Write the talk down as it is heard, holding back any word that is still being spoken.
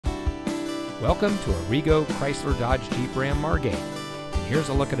Welcome to Arrigo Chrysler Dodge Jeep Ram Margate. And here's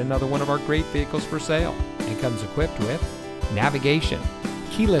a look at another one of our great vehicles for sale. And comes equipped with navigation,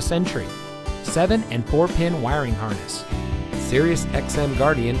 keyless entry, 7 and 4-pin wiring harness, Sirius XM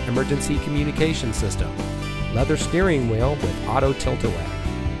Guardian emergency communication system, leather steering wheel with auto tilt-away,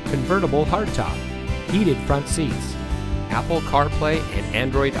 convertible hardtop, heated front seats, Apple CarPlay and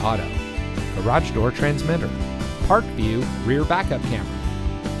Android Auto, garage door transmitter, park view rear backup camera.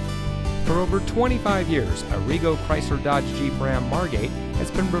 For over 25 years, Arrigo Chrysler Dodge Jeep Ram Margate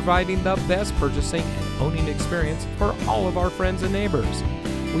has been providing the best purchasing and owning experience for all of our friends and neighbors.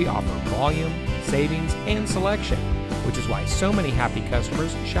 We offer volume, savings, and selection, which is why so many happy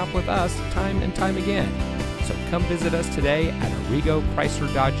customers shop with us time and time again. So come visit us today at Arrigo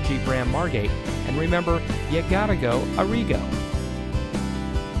Chrysler Dodge Jeep Ram Margate, and remember, you gotta go Arrigo.